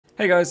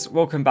Hey guys,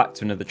 welcome back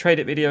to another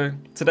Tradeit video.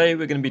 Today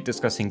we're going to be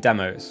discussing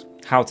demos,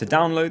 how to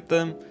download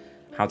them,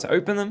 how to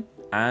open them,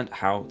 and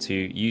how to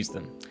use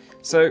them.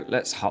 So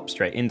let's hop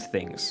straight into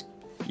things.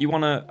 You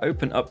want to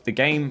open up the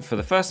game for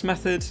the first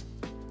method,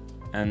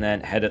 and then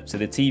head up to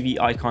the TV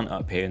icon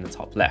up here in the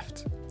top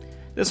left.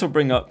 This will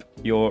bring up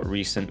your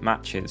recent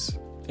matches.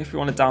 If you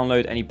want to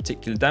download any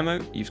particular demo,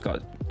 you've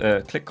got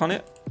to click on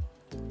it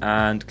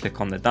and click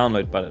on the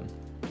download button.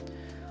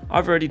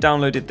 I've already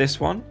downloaded this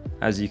one,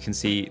 as you can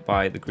see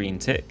by the green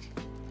tick.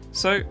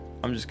 So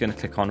I'm just going to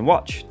click on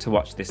watch to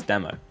watch this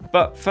demo.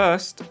 But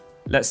first,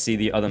 let's see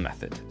the other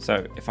method.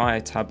 So if I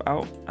tab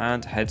out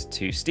and head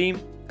to Steam,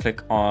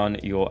 click on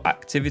your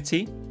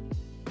activity,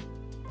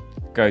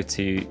 go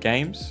to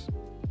games,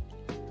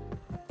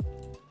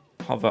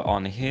 hover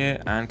on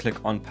here and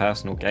click on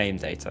personal game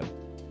data.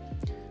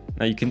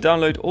 Now you can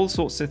download all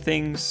sorts of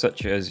things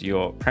such as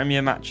your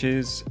premier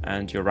matches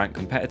and your rank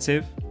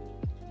competitive.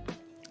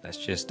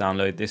 Let's just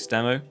download this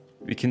demo.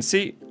 We can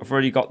see I've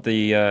already got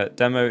the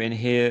demo in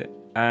here,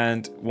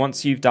 and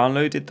once you've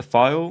downloaded the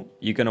file,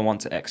 you're going to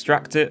want to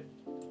extract it.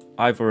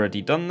 I've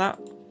already done that.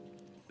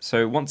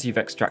 So once you've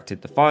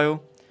extracted the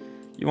file,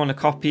 you want to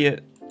copy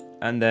it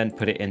and then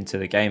put it into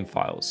the game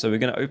files. So we're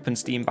going to open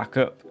Steam back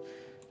up,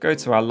 go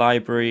to our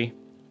library,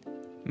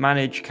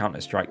 manage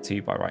Counter-Strike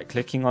 2 by right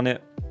clicking on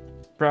it,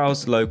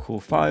 browse local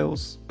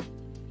files,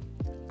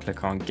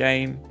 click on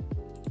game,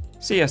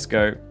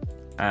 CSGO,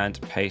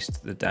 and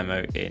paste the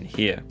demo in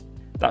here.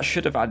 That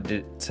should have added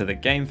it to the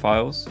game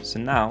files. So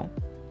now,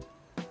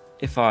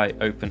 if I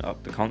open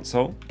up the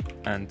console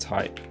and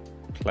type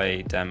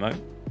playdemo,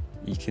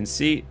 you can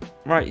see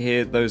right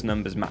here, those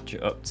numbers match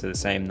it up to the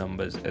same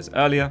numbers as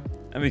earlier.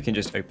 And we can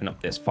just open up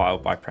this file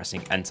by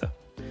pressing enter.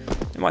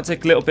 It might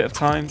take a little bit of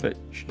time, but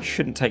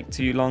shouldn't take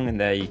too long. And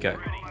there you go.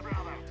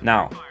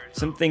 Now,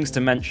 some things to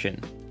mention.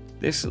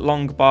 This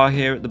long bar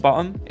here at the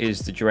bottom is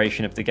the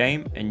duration of the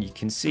game. And you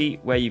can see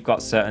where you've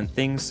got certain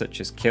things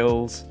such as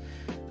kills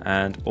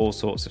and all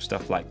sorts of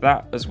stuff like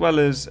that, as well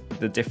as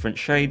the different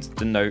shades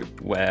to note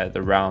where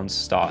the rounds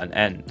start and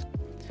end.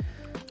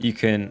 You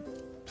can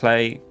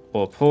play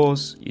or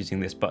pause using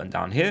this button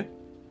down here,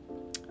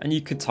 and you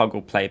can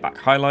toggle playback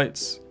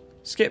highlights,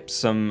 skip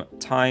some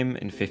time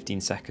in 15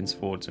 seconds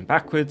forwards and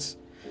backwards,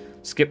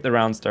 skip the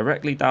rounds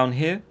directly down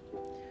here,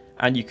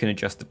 and you can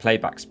adjust the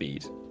playback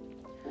speed.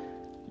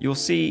 You'll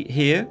see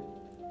here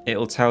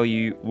it'll tell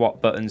you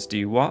what buttons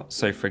do what.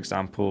 So for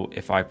example,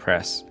 if I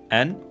press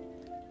N,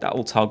 that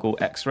will toggle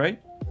X-ray.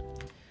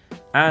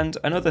 And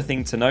another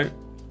thing to note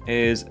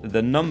is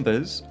the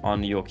numbers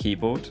on your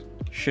keyboard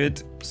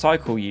should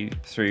cycle you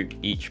through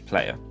each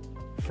player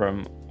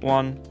from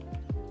 1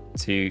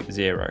 to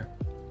 0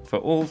 for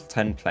all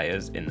 10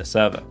 players in the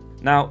server.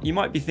 Now you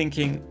might be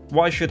thinking,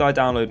 why should I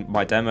download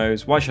my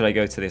demos? Why should I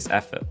go to this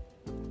effort?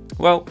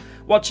 Well,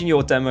 watching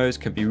your demos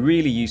can be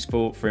really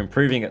useful for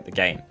improving at the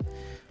game.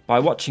 By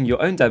watching your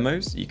own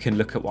demos, you can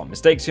look at what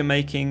mistakes you're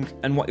making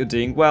and what you're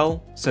doing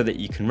well, so that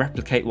you can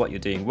replicate what you're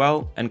doing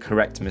well and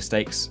correct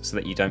mistakes so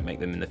that you don't make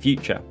them in the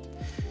future.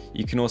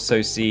 You can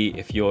also see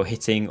if you're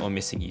hitting or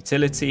missing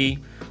utility,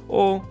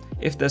 or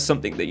if there's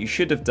something that you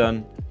should have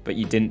done but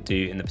you didn't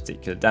do in the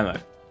particular demo.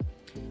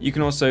 You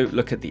can also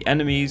look at the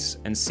enemies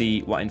and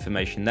see what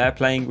information they're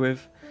playing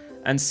with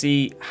and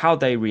see how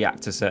they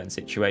react to certain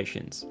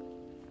situations.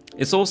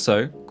 It's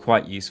also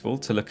quite useful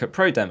to look at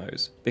pro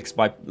demos, because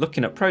by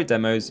looking at pro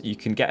demos you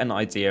can get an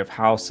idea of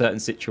how certain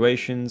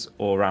situations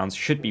or rounds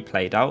should be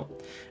played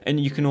out,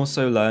 and you can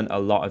also learn a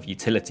lot of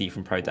utility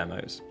from pro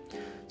demos.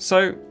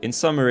 So in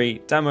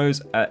summary,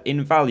 demos are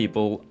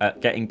invaluable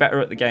at getting better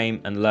at the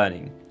game and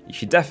learning. You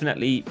should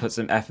definitely put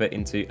some effort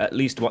into at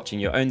least watching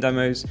your own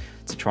demos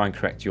to try and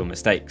correct your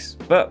mistakes.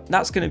 But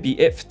that's going to be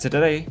it for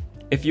today.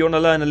 If you want to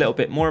learn a little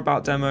bit more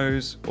about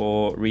demos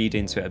or read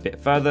into it a bit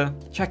further,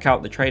 check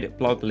out the Tradeit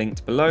blog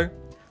linked below,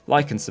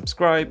 like and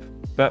subscribe,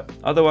 but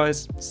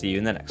otherwise, see you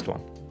in the next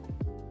one.